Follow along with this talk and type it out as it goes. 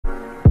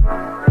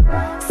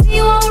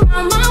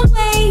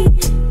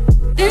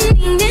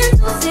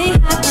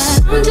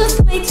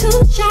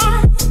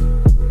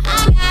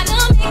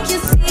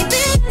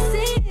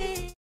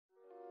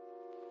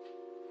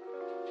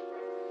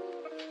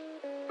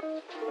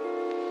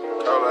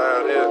Call it how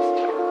it is.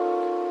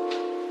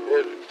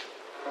 Hit it.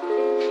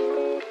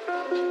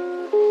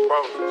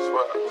 Promise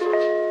swaps.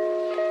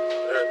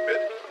 Every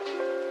bit.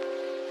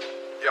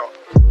 Yo.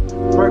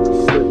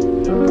 Percocet.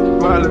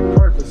 Miley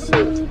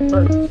Percocet.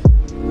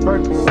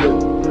 Percocet.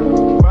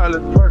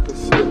 Miley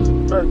Percocet.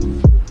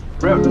 Percocet.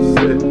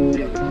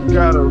 Represent.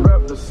 Gotta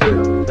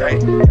represent.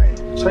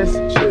 Chase a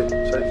chick.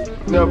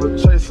 Never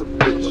chase a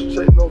bitch.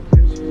 Chase no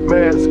bitch.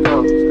 Mask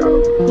on.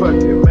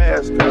 Fucking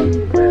mask on.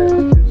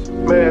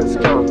 Mask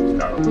on,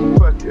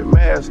 fuck your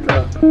mask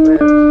on.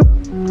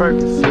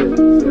 Percocet,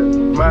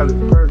 Miley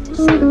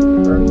Percocet.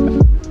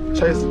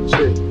 Chase a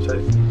chick,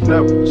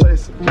 never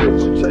chase a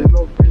bitch. Chase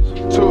no bitch.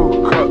 2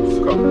 cups,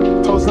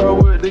 toast out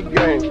with the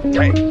game.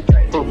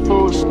 From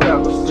food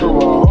stamps to a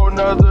whole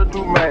nother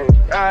domain.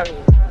 Out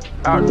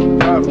the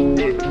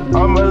bottom,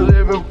 I'm a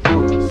living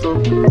proof. So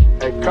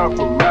ain't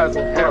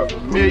compromising.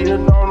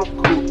 $500,000 on the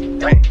coupe.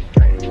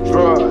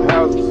 Drug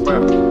houses,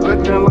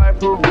 looking like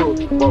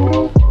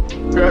Peru.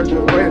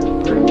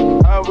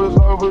 Graduated, I was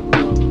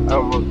overdue.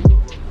 I'm a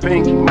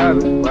pink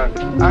Miley.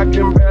 I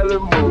can barely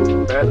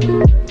move.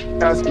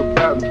 Ask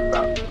about me.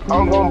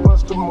 I'm gon'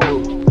 bust a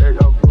move.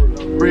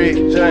 Red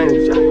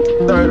James,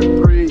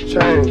 33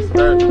 chains.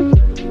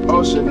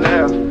 Ocean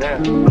Air,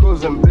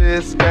 cruising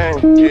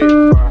Biscayne.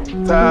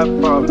 Top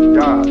of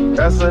God,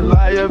 that's a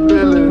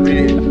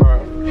liability.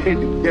 Hit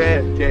the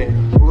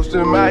gas,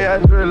 boosting my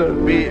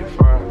adrenaline. Big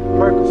fine.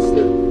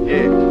 Percocet,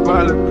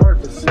 Miley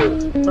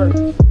Percocet.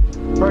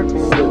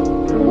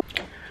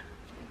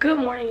 Good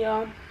morning,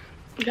 y'all.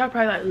 Y'all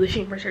probably like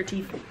wishing brush your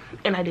teeth,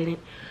 and I didn't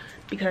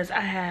because I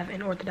have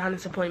an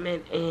orthodontist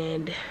appointment,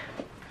 and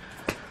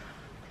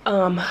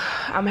I'm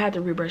gonna have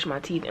to rebrush my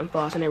teeth and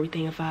floss and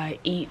everything if I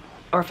eat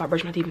or if I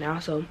brush my teeth now.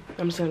 So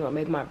I'm just gonna go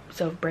make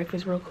myself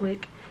breakfast real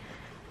quick.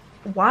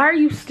 Why are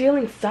you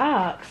stealing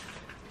socks?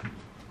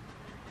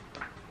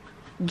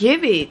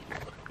 Give it.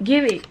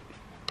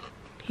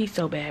 He's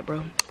so bad,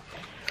 bro.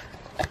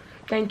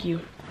 Thank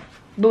you.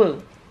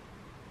 Blue.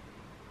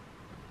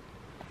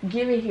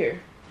 Give it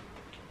here.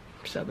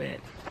 So bad.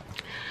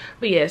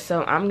 But yeah,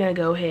 so I'm gonna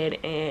go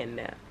ahead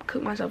and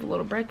cook myself a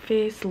little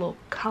breakfast, a little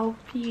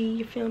coffee,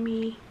 you feel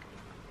me?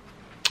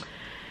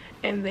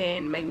 And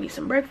then make me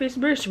some breakfast,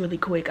 but it's really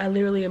quick. I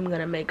literally am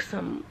gonna make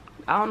some,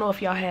 I don't know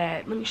if y'all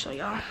had, let me show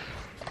y'all.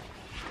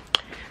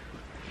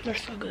 They're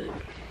so good.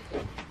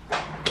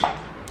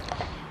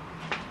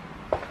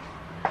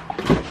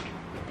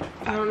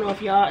 I don't know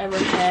if y'all ever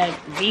had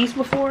these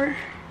before.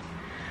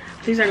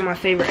 These are my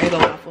favorite Eggo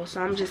waffles,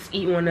 so I'm just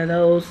eating one of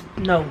those.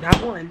 No,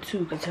 not one, 2,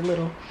 because they're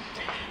little.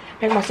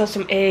 Make myself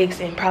some eggs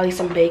and probably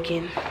some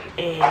bacon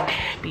and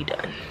be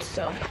done.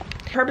 So,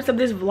 the purpose of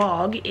this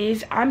vlog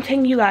is I'm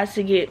taking you guys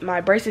to get my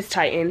braces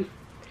tightened.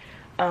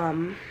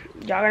 Y'all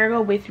gotta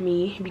go with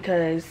me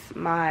because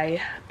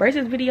my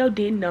braces video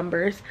did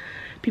numbers.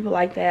 People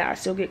like that. I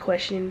still get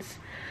questions.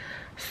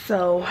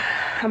 So,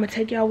 I'm gonna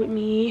take y'all with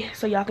me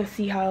so y'all can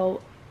see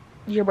how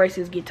your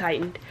braces get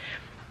tightened.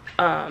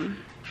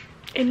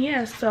 And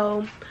yeah,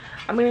 so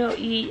I'm gonna go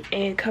eat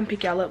and come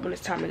pick y'all up when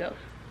it's time to go.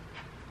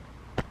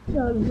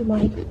 Y'all, this is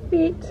my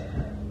fit.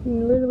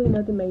 Literally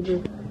nothing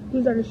major.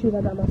 These are the shoes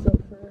I got myself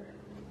for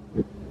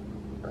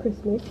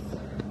Christmas.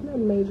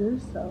 Nothing major,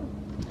 so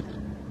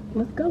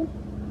let's go.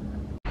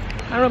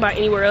 I don't know about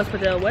anywhere else,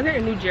 but the weather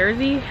in New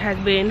Jersey has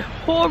been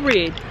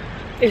horrid.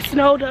 It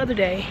snowed the other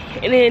day,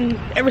 and then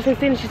ever since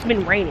then it's just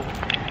been raining.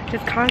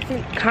 Just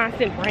constant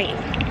rain.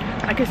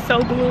 Like, it's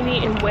so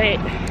gloomy and wet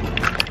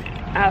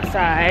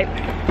outside.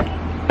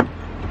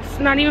 It's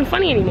not even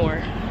funny anymore.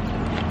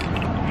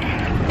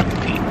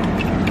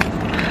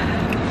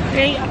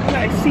 Hey, y'all can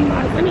like see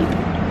my funny.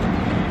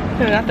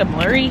 I got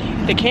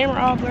the camera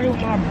all blurry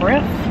with my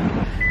breath.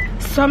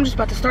 So I'm just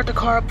about to start the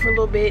car up for a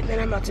little bit, then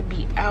I'm about to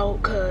be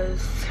out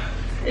because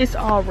it's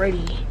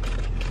already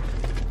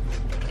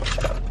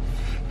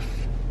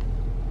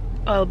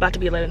about to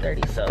be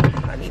 11:30, so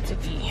I need to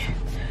be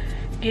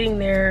getting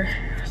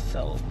there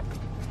so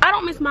I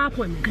don't miss my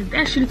appointment, because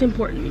that shit is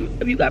important.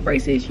 If you got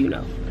braces, you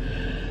know.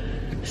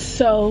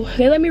 So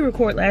they let me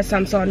record last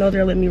time, so I know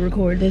they'll let me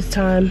record this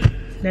time.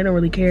 They don't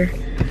really care.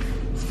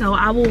 So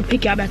I will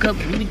pick y'all back up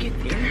when we get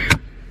there.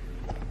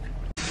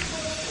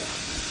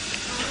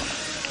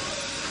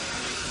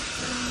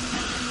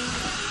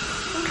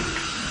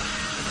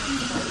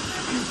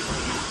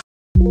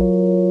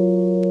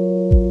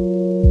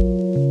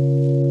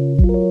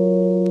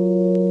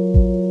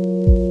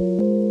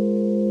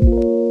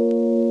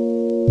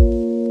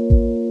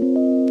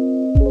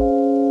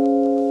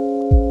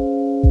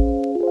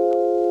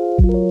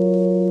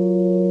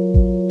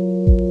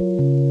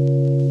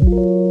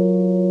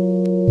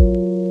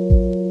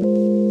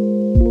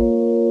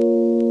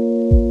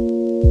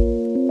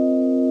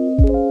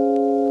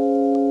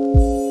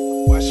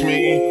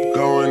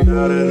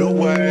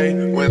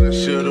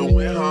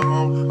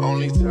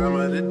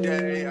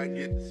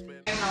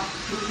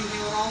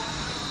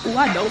 Oh,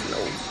 I don't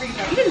know.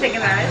 You can think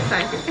about it. It's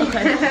fine.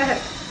 Okay.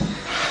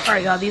 All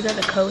right, y'all. These are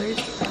the colors.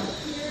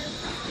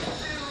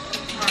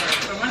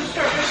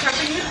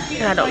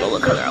 And I don't know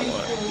what color I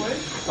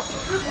want.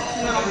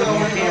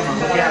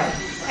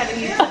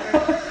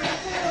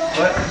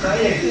 What?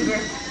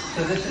 So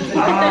this is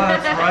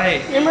that's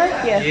right. Remember?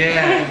 Yeah.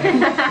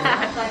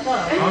 Yeah.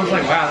 I was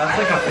like, wow, that's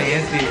like a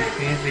fancy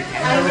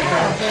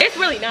camera. It's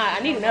really not.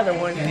 I need another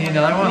one. You need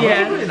another one?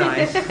 Yeah. That's really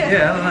nice.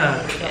 Yeah, I don't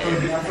know.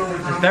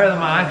 It's better than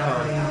my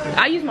iPhone.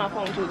 I use my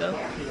phone too though.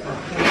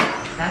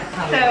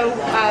 So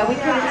we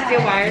put in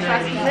steel wires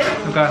last week.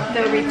 Okay. So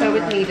refill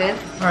was needed.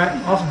 Alright,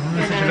 awesome. I'm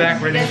gonna sit you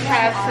back ready. Just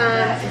have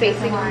some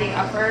spacing on the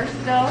upper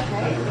still.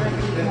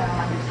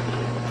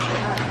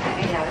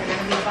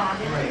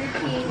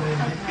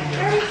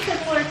 Very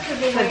similar to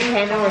the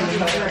panel and the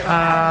motor. I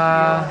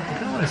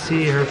kind of want to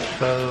see her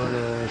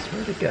photos.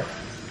 Where'd it go?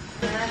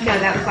 No,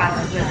 that was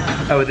last week.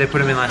 Oh, they put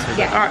them in last week.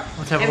 Yeah. Alright,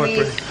 let's have a And look. we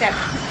Brittany. stepped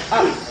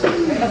up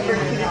upward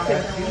to the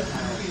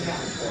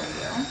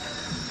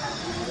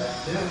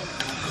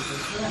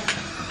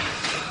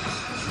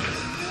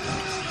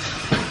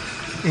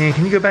 2. And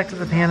can you go back to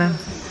the piano?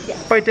 Yeah.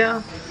 Bite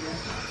down.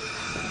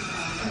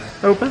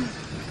 Open.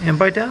 And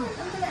bite down.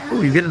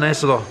 Ooh, you get a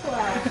nice little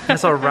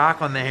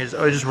rock on there.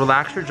 Just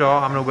relax your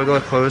jaw. I'm gonna wiggle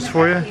it closed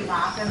for you.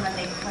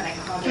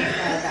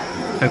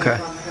 Okay.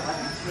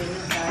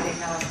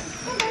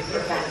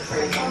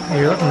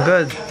 You're looking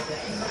good.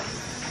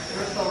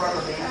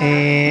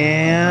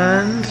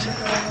 And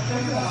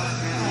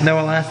no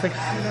elastics.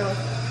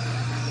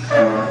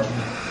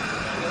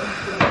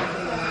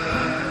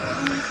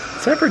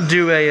 Let's ever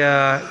do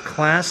a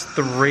class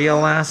 3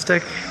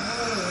 elastic.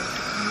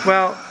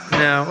 Well,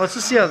 no. Let's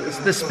just see how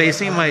this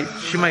spacing might.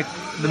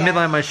 The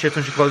midline might shift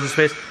when she closes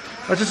the space.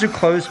 Let's just do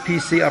closed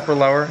PC upper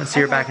lower and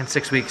see her back in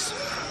 6 weeks.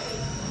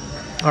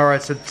 All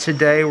right. So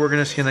today we're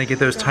just gonna get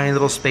those tiny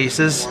little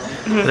spaces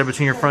that are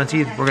between your front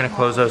teeth. We're gonna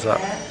close those up.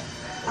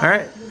 All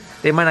right.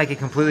 They might not get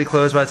completely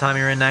closed by the time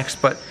you're in next,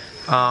 but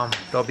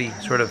they'll be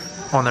sort of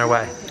on their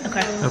way.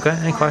 Okay. Okay.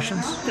 Any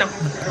questions? No.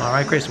 All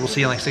right, Grace. We'll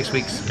see you in like 6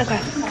 weeks. Okay.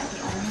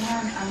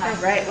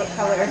 Alright, what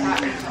color?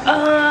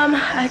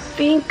 I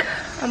think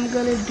I'm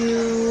gonna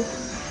do.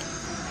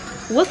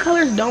 What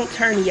colors don't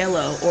turn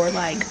yellow or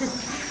like?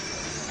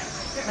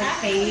 Like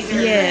fade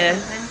or Yeah.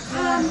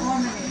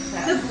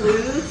 the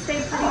blues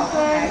stay pretty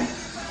good.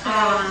 The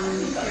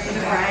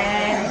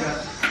red.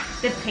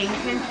 The pink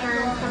can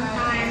turn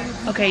sometimes.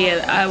 Okay,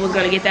 yeah, I was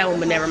gonna get that one,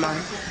 but never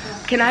mind.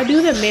 Can I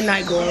do the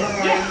midnight glow? So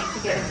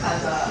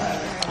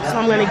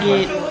I'm gonna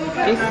get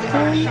this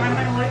one.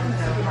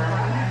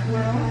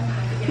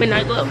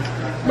 Midnight glow,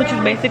 which is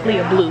basically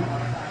a blue.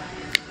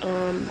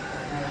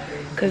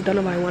 Cause don't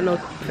nobody want no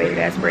faded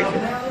ass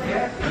braces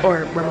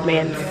or rubber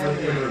bands.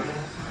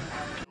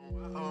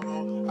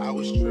 I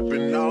was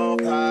tripping off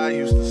high,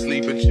 used to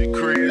sleep at your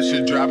crib.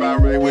 Should drive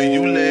out right where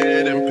you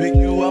live and pick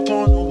you up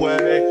on the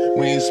way.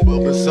 We ain't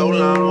spoken so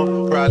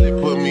long, probably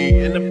put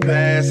me in the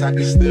past. I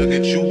can still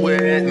get you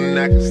wet and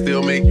I can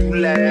still make you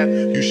laugh.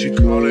 You should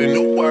call in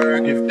to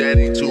work if that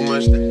ain't too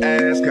much to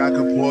ask. I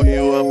could pour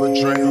you up a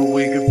drink and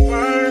we could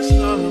burn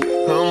some.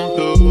 Come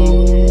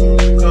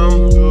through,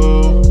 come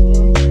through,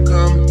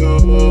 come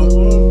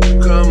through,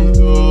 come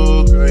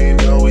through. Girl, you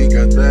know we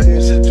got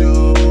things to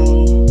do.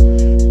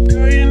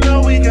 Girl, you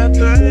know we got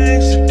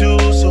things to do.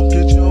 So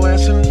get your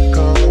ass in the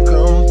car,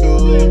 come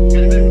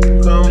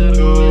through, come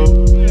through,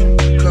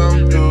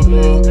 come through,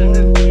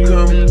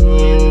 come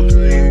through.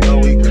 Girl, you know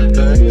we got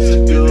things to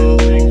do.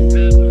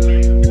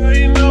 Girl,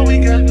 you know we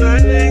got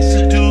things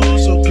to do.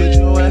 So get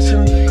your ass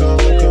in the car,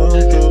 come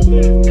through.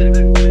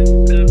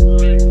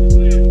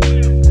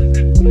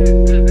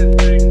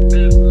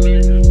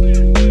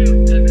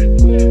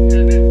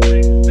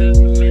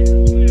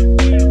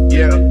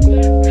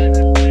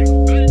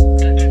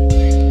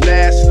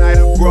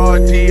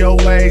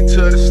 DOA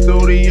to the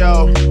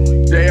studio.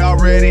 They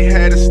already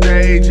had a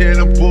stage and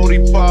a booty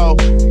pole.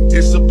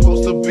 It's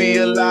supposed to be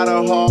a lot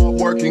of hard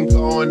working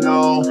going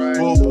on. But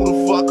who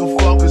the fuck can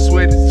focus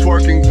with this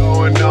twerking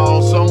going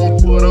on? Someone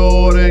put an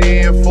order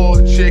in for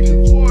a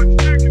chicken.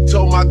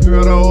 Told my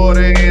girl to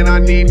order in, I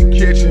need a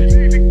kitchen.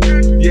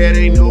 Yeah,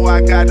 they know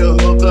I got the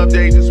hook up,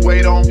 they just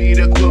wait on me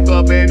to cook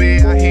up, baby.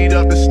 I heat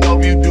up the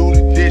stove, you do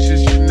the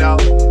dishes, you know.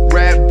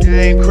 Rap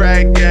game,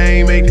 crack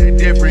game, make that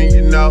different,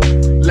 you know.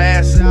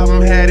 Last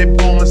album had it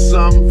booming,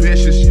 something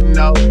vicious, you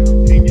know.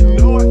 And you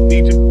know I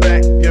need you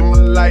back in my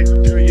life.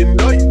 Girl, you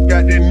know you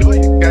got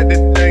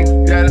that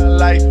thing that I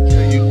like.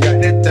 Girl, you got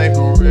that thing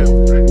for real.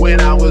 When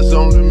I was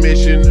on the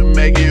mission to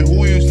make it,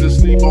 who used to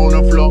sleep on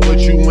the floor but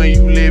you when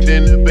you lived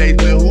in the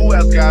basement? Who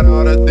else got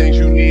all the things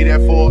you need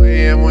at 4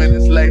 AM when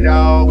it's late? I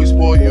always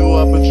pour you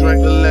up a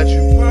drink to let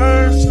you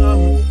burn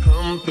some.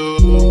 Come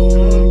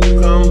through,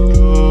 come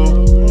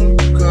through,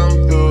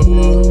 come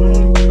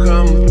through,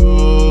 come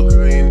through.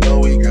 Girl, you know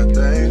we got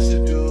things to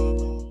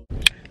do.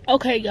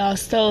 Okay, y'all,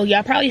 so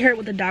y'all probably heard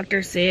what the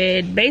doctor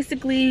said.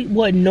 Basically,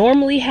 what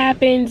normally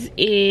happens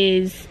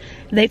is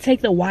they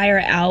take the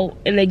wire out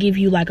and they give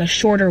you like a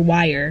shorter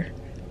wire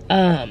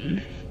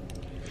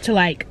to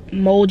like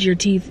mold your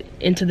teeth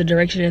into the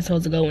direction it's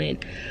supposed to go in.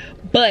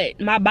 But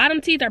my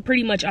bottom teeth are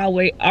pretty much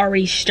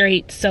already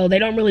straight, so they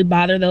don't really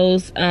bother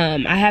those.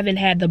 I haven't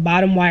had the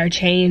bottom wire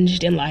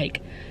changed in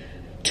like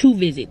 2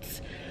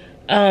 visits.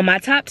 My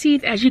top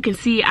teeth, as you can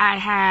see, I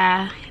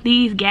have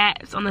these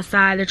gaps on the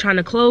side. They're trying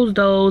to close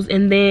those,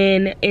 and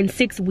then in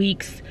 6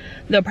 weeks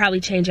they'll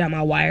probably change out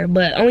my wire.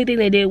 But only thing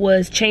they did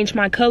was change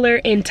my color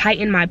and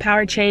tighten my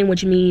power chain,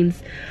 which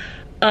means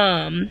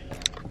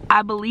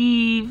I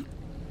believe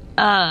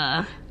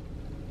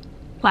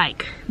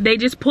like they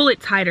just pull it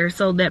tighter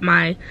so that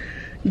my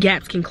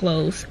gaps can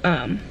close.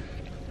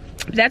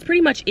 That's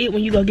pretty much it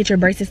when you go get your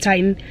braces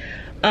tightened.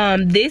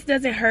 This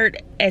doesn't hurt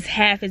as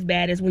half as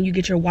bad as when you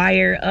get your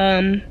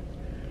wire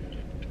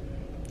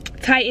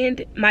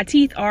tightened. My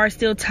teeth are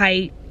still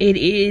tight. It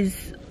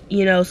is,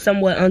 you know,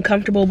 somewhat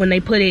uncomfortable when they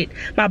put it.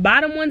 My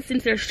bottom ones,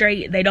 since they're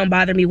straight, they don't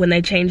bother me when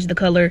they change the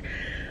color,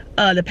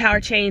 the power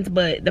chains,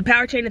 but the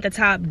power chain at the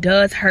top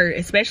does hurt,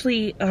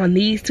 especially on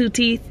these 2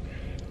 teeth.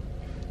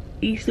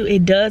 These 2,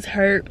 it does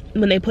hurt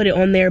when they put it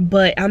on there,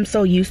 but I'm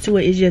so used to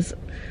it. It's just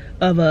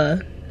of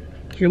a,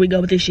 here we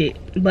go with this shit.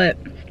 But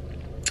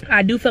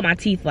I do feel my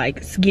teeth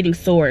like getting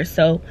sore,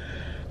 so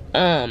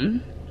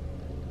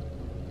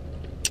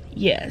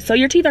yeah, so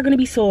your teeth are gonna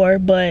be sore,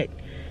 but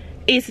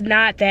it's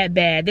not that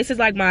bad. This is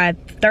like my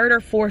 3rd or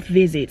 4th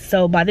visit,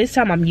 so by this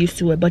time I'm used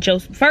to it. But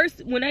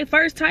when they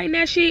first tighten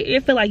that shit,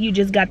 it feel like you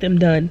just got them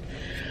done.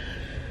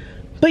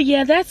 But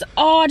yeah, that's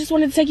all. I just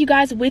wanted to take you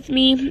guys with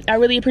me. I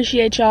really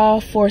appreciate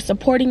y'all for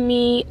supporting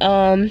me.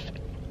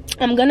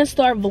 I'm gonna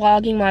start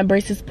vlogging my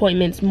braces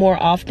appointments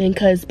more often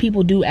because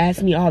people do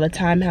ask me all the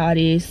time how it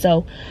is.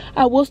 So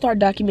I will start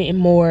documenting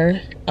more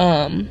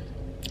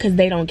because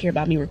they don't care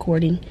about me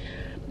recording.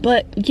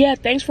 But yeah,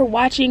 thanks for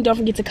watching. Don't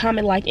forget to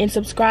comment, like, and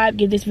subscribe.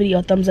 Give this video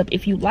a thumbs up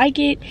if you like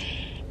it.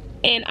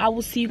 And I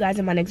will see you guys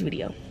in my next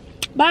video.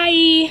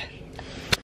 Bye!